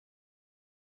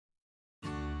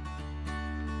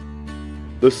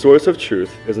The Source of Truth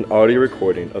is an audio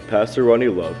recording of Pastor Ronnie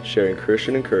Love sharing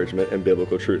Christian encouragement and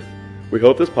biblical truth. We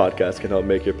hope this podcast can help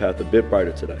make your path a bit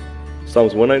brighter today.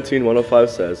 Psalms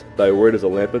 119:105 says, "Thy word is a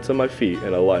lamp unto my feet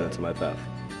and a light unto my path."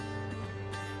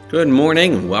 Good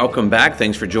morning and welcome back.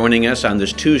 Thanks for joining us on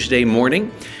this Tuesday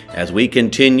morning as we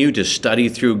continue to study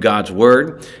through God's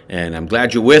Word. And I'm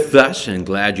glad you're with us and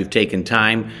glad you've taken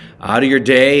time out of your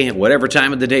day, whatever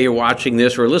time of the day you're watching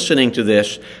this or listening to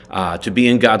this, to be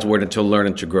in God's Word and to learn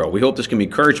and to grow. We hope this can be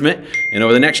encouragement. And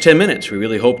over the next 10 minutes, we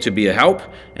really hope to be a help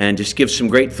and just give some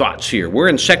great thoughts here. We're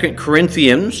in 2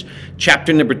 Corinthians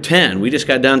chapter number 10. We just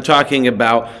got done talking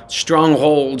about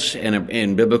strongholds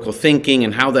and biblical thinking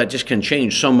and how that just can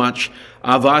change so much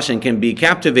of us and can be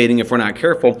captivating if we're not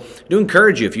careful. I do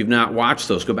encourage you, if you've not watched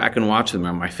those, go back and watch them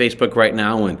on my Facebook right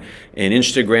now and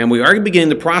Instagram. We are beginning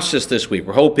the process this week.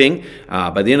 We're hoping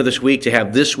by the end of this week to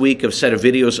have this week of set of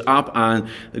videos up on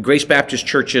the Grace Baptist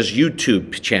Church's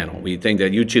YouTube channel. We think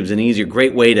that YouTube's an easier,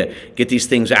 great way to get these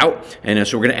things out. And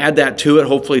so we're going to add that to it.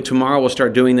 Hopefully tomorrow we'll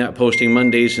start doing that, posting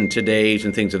Mondays and todays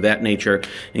and things of that nature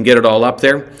and get it all up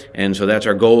there. And so that's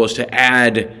our goal, is to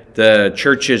add the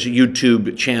church's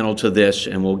YouTube channel to this,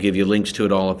 and we'll give you links to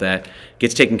it all if that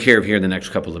gets taken care of here in the next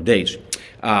couple of days.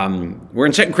 We're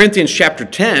in 2 Corinthians chapter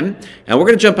 10, and we're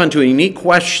going to jump onto a unique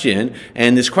question,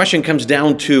 and this question comes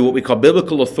down to what we call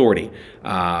biblical authority.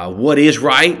 What is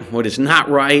right? What is not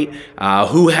right?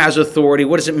 Who has authority?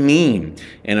 What does it mean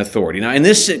in authority? Now, in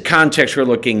this context we're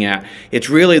looking at, it's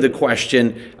really the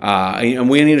question, and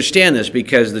we understand this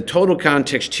because the total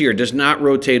context here does not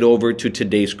rotate over to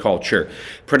today's culture,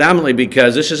 predominantly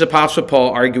because this is Apostle Paul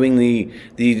arguing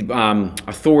the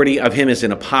authority of him as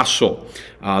an apostle.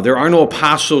 There are no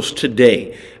apostles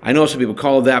today. I know some people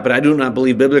call it that, but I do not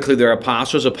believe biblically there are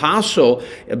apostles.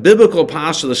 A biblical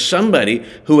apostle is somebody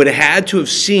who would have had to have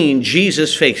seen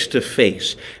Jesus face to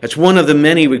face. That's one of the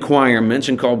many requirements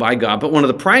and called by God, but one of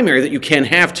the primary that you can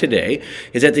have today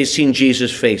is that they've seen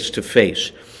Jesus face to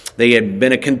face. They had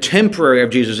been a contemporary of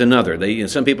Jesus, another.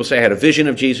 Some people say I had a vision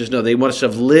of Jesus. No, they must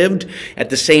have lived at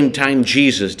the same time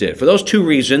Jesus did. For those two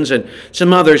reasons and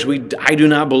some others, I do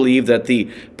not believe that the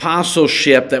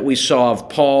apostleship that we saw of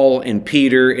Paul and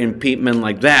Peter and men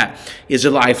like that is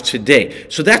alive today.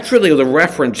 So that's really the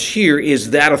reference here,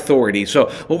 is that authority.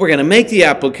 So what we're going to make the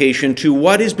application to,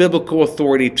 what is biblical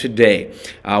authority today?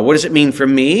 What does it mean for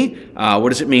me? What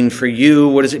does it mean for you?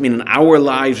 What does it mean in our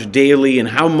lives daily? And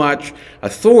how much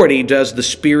authority does the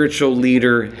spiritual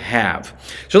leader have?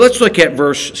 So let's look at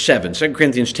verse 7. 2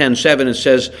 Corinthians 10:7, it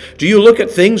says, "Do you look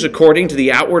at things according to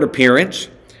the outward appearance?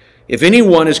 If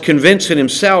anyone is convinced in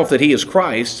himself that he is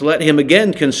Christ, let him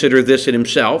again consider this in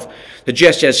himself, that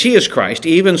just as he is Christ,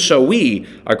 even so we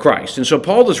are Christ." And so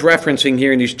Paul is referencing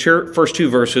here in these first two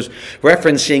verses,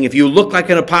 referencing if you look like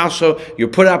an apostle, you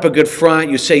put up a good front,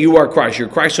 you say you are Christ, you're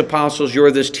Christ's apostles,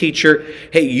 you're this teacher.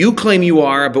 Hey, you claim you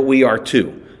are, but we are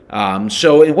too.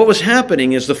 So what was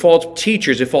happening is the false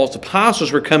teachers, the false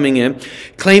apostles were coming in,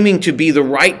 claiming to be the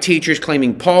right teachers,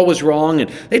 claiming Paul was wrong, and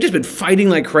they've just been fighting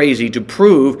like crazy to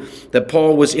prove that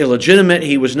Paul was illegitimate,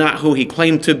 he was not who he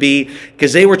claimed to be,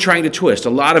 because they were trying to twist. A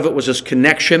lot of it was this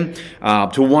connection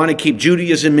to want to keep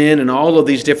Judaism in and all of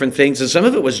these different things, and some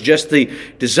of it was just the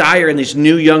desire in this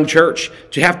new young church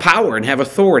to have power and have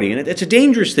authority. And it's a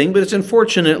dangerous thing, but it's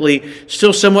unfortunately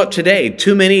still somewhat today.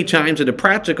 Too many times in a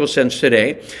practical sense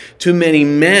today, too many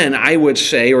men, I would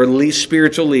say, or at least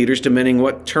spiritual leaders, depending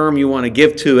what term you want to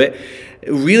give to it,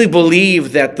 really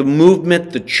believe that the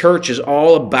movement, the church, is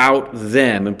all about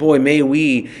them. And boy, may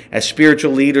we as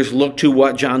spiritual leaders look to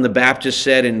what John the Baptist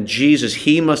said in Jesus.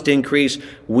 He must increase,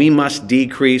 we must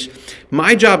decrease.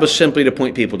 My job is simply to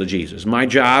point people to Jesus. My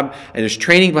job, and there's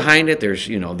training behind it, there's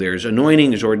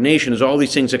anointing, there's ordination, there's all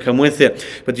these things that come with it.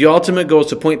 But the ultimate goal is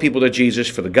to point people to Jesus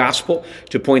for the gospel,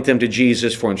 to point them to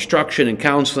Jesus for instruction and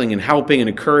counseling and helping and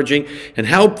encouraging, and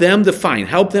help them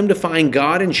define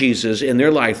God and Jesus in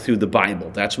their life through the Bible.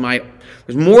 There's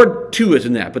more to it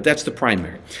than that, but that's the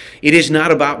primary. It is not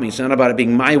about me. It's not about it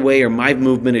being my way or my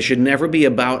movement. It should never be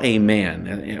about a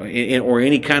man, or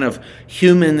any kind of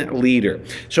human leader.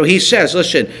 So he says,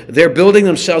 listen, they're building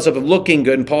themselves up and looking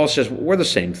good, and Paul says, we're the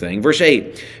same thing. Verse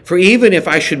 8, "For even if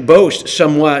I should boast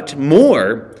somewhat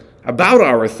more, about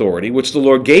our authority, which the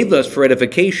Lord gave us for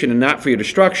edification and not for your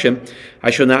destruction, I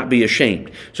shall not be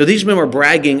ashamed. So these men were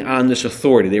bragging on this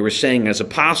authority. They were saying, as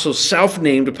apostles,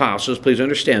 self-named apostles, please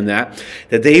understand that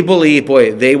they believed,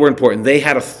 boy, they were important. They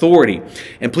had authority.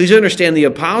 And please understand, the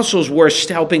apostles were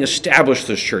helping establish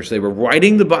this church. They were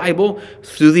writing the Bible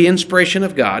through the inspiration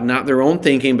of God, not their own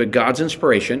thinking, but God's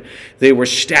inspiration. They were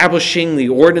establishing the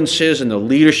ordinances and the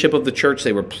leadership of the church.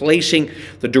 They were placing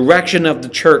the direction of the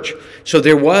church. So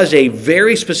there was a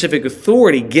very specific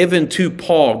authority given to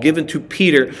Paul, given to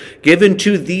Peter, given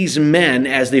to these men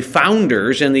as the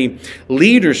founders and the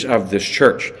leaders of this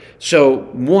church. So,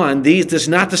 one, this is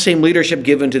not the same leadership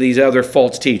given to these other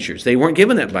false teachers. They weren't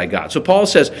given that by God. So Paul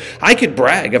says, I could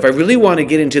brag. If I really want to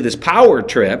get into this power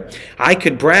trip, I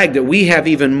could brag that we have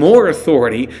even more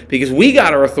authority because we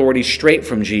got our authority straight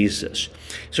from Jesus.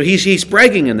 So he's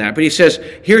bragging in that, but he says,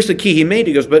 here's the key he made.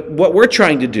 He goes, but what we're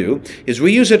trying to do is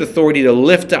we use that authority to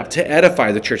lift up, to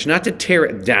edify the church, not to tear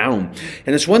it down.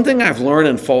 And it's one thing I've learned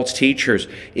in false teachers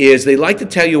is they like to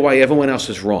tell you why everyone else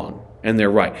is wrong. And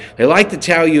they're right. They like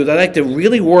to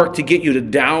really work to get you to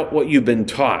doubt what you've been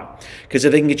taught. Because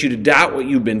if they can get you to doubt what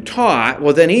you've been taught,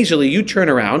 well, then easily you turn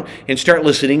around and start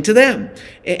listening to them.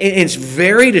 It's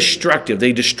very destructive.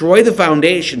 They destroy the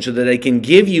foundation so that they can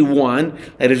give you one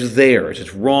that is theirs.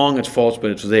 It's wrong, it's false, but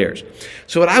it's theirs.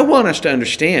 So what I want us to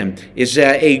understand is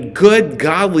that a good,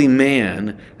 godly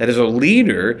man that is a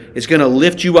leader is going to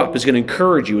lift you up, is going to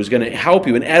encourage you, is going to help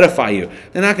you and edify you.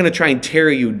 They're not going to try and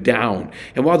tear you down.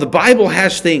 And while the Bible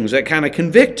has things that kind of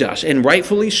convict us, and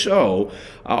rightfully so,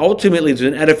 ultimately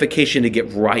there's an edification to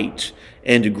get right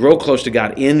and to grow close to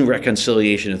God in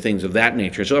reconciliation and things of that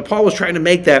nature. So Paul was trying to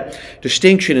make that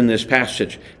distinction in this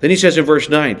passage. Then he says in verse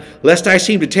 9, lest I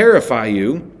seem to terrify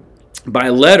you by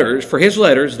letters, for his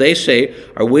letters, they say,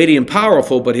 are weighty and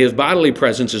powerful, but his bodily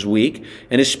presence is weak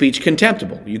and his speech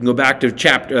contemptible. You can go back to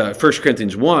chapter 1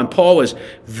 Corinthians 1. Paul was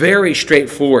very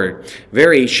straightforward,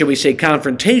 very, shall we say,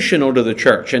 confrontational to the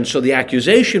church. And so the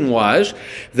accusation was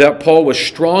that Paul was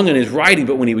strong in his writing,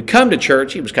 but when he would come to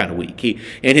church, he was kind of weak.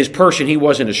 In his person, he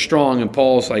wasn't as strong. And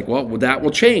Paul's like, well, that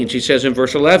will change. He says in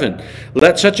verse 11,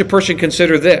 let such a person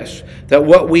consider this, that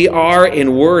what we are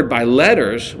in word by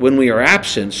letters when we are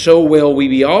absent, so will we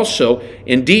be also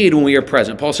indeed when we are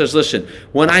present. Paul says, listen,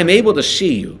 when I'm able to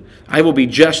see you, I will be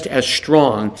just as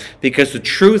strong because the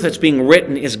truth that's being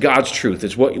written is God's truth.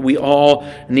 It's what we all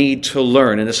need to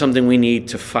learn, and it's something we need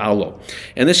to follow.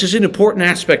 And this is an important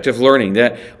aspect of learning.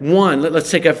 That one, let's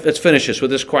finish this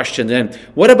with this question then.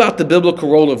 What about the biblical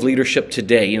role of leadership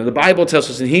today? You know, the Bible tells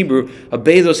us in Hebrew,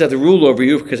 obey those that have the rule over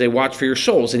you because they watch for your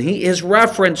souls. And he is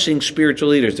referencing spiritual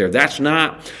leaders there. That's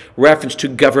not reference to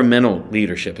governmental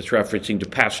leadership. It's referencing to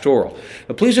pastoral.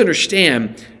 But please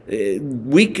understand,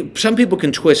 some people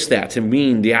can twist that to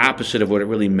mean the opposite of what it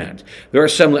really meant. There are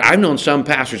some, I've known some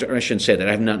pastors, or I shouldn't say that,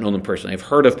 I have not known them personally. I've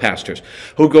heard of pastors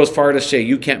who goes far to say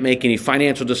you can't make any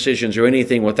financial decisions or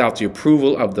anything without the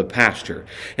approval of the pastor.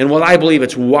 And while I believe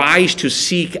it's wise to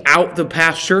seek out the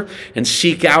pastor and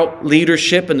seek out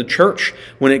leadership in the church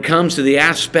when it comes to the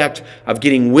aspect of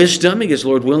getting wisdom, because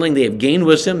Lord willing, they have gained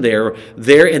wisdom. They're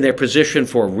there in their position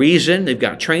for a reason. They've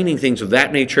got training, things of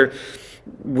that nature.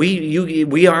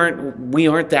 We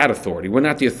aren't that authority. We're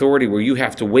not the authority where you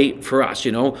have to wait for us.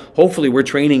 You know, hopefully we're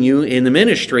training you in the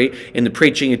ministry, in the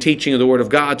preaching and teaching of the Word of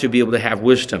God to be able to have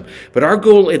wisdom. But our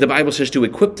goal, the Bible says, to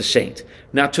equip the saint,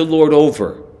 not to lord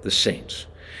over the saints.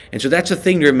 And so that's a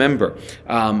thing to remember.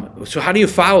 So how do you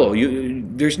follow?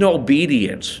 There's no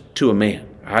obedience to a man.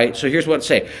 All right, so here's what it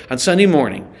say. On Sunday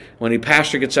morning, when a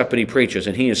pastor gets up and he preaches,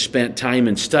 and he has spent time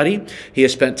in study, he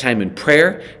has spent time in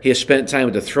prayer, he has spent time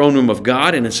at the throne room of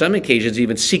God, and in some occasions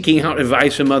even seeking out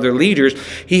advice from other leaders,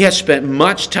 he has spent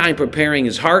much time preparing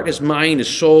his heart, his mind, his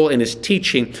soul, and his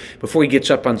teaching before he gets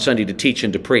up on Sunday to teach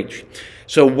and to preach.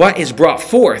 So what is brought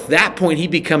forth, that point he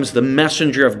becomes the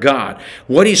messenger of God.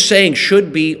 What he's saying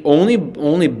should be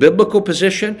only biblical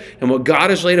position, and what God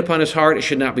has laid upon his heart, it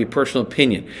should not be personal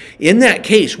opinion. In that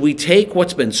case, we take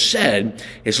what's been said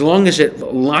as long as it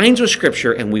aligns with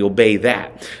Scripture, and we obey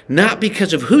that. Not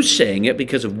because of who's saying it,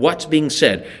 because of what's being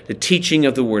said, the teaching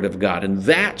of the Word of God. And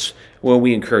that's what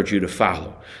we encourage you to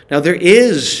follow. Now there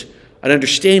is an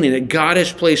understanding that God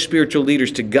has placed spiritual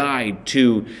leaders to guide,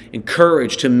 to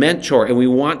encourage, to mentor, and we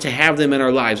want to have them in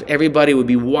our lives. Everybody would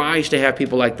be wise to have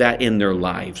people like that in their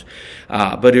lives.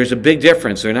 But there's a big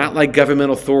difference. They're not like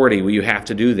government authority where you have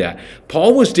to do that.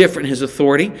 Paul was different in his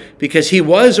authority because he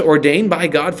was ordained by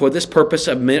God for this purpose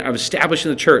of establishing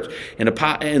the church. And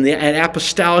the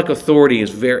apostolic authority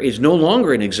is no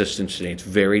longer in existence today. It's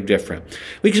very different.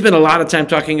 We can spend a lot of time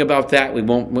talking about that. We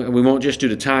won't just do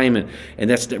the time, and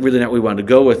that's really not not where we want to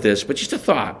go with this, but just a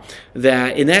thought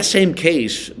that in that same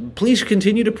case, please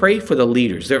continue to pray for the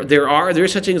leaders. There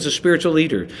is such thing as a spiritual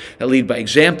leader that lead by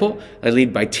example, that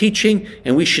lead by teaching,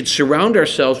 and we should surround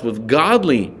ourselves with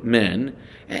godly men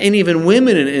and even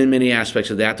women in many aspects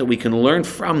of that we can learn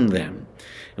from them,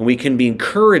 and we can be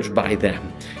encouraged by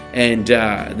them, and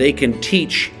they can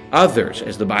teach others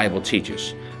as the Bible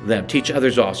teaches them. Teach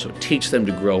others also. Teach them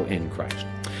to grow in Christ.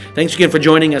 Thanks again for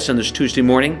joining us on this Tuesday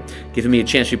morning, giving me a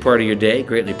chance to be part of your day.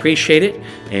 Greatly appreciate it,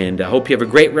 and I hope you have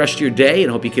a great rest of your day,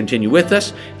 and hope you continue with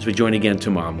us as we join again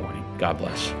tomorrow morning. God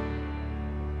bless.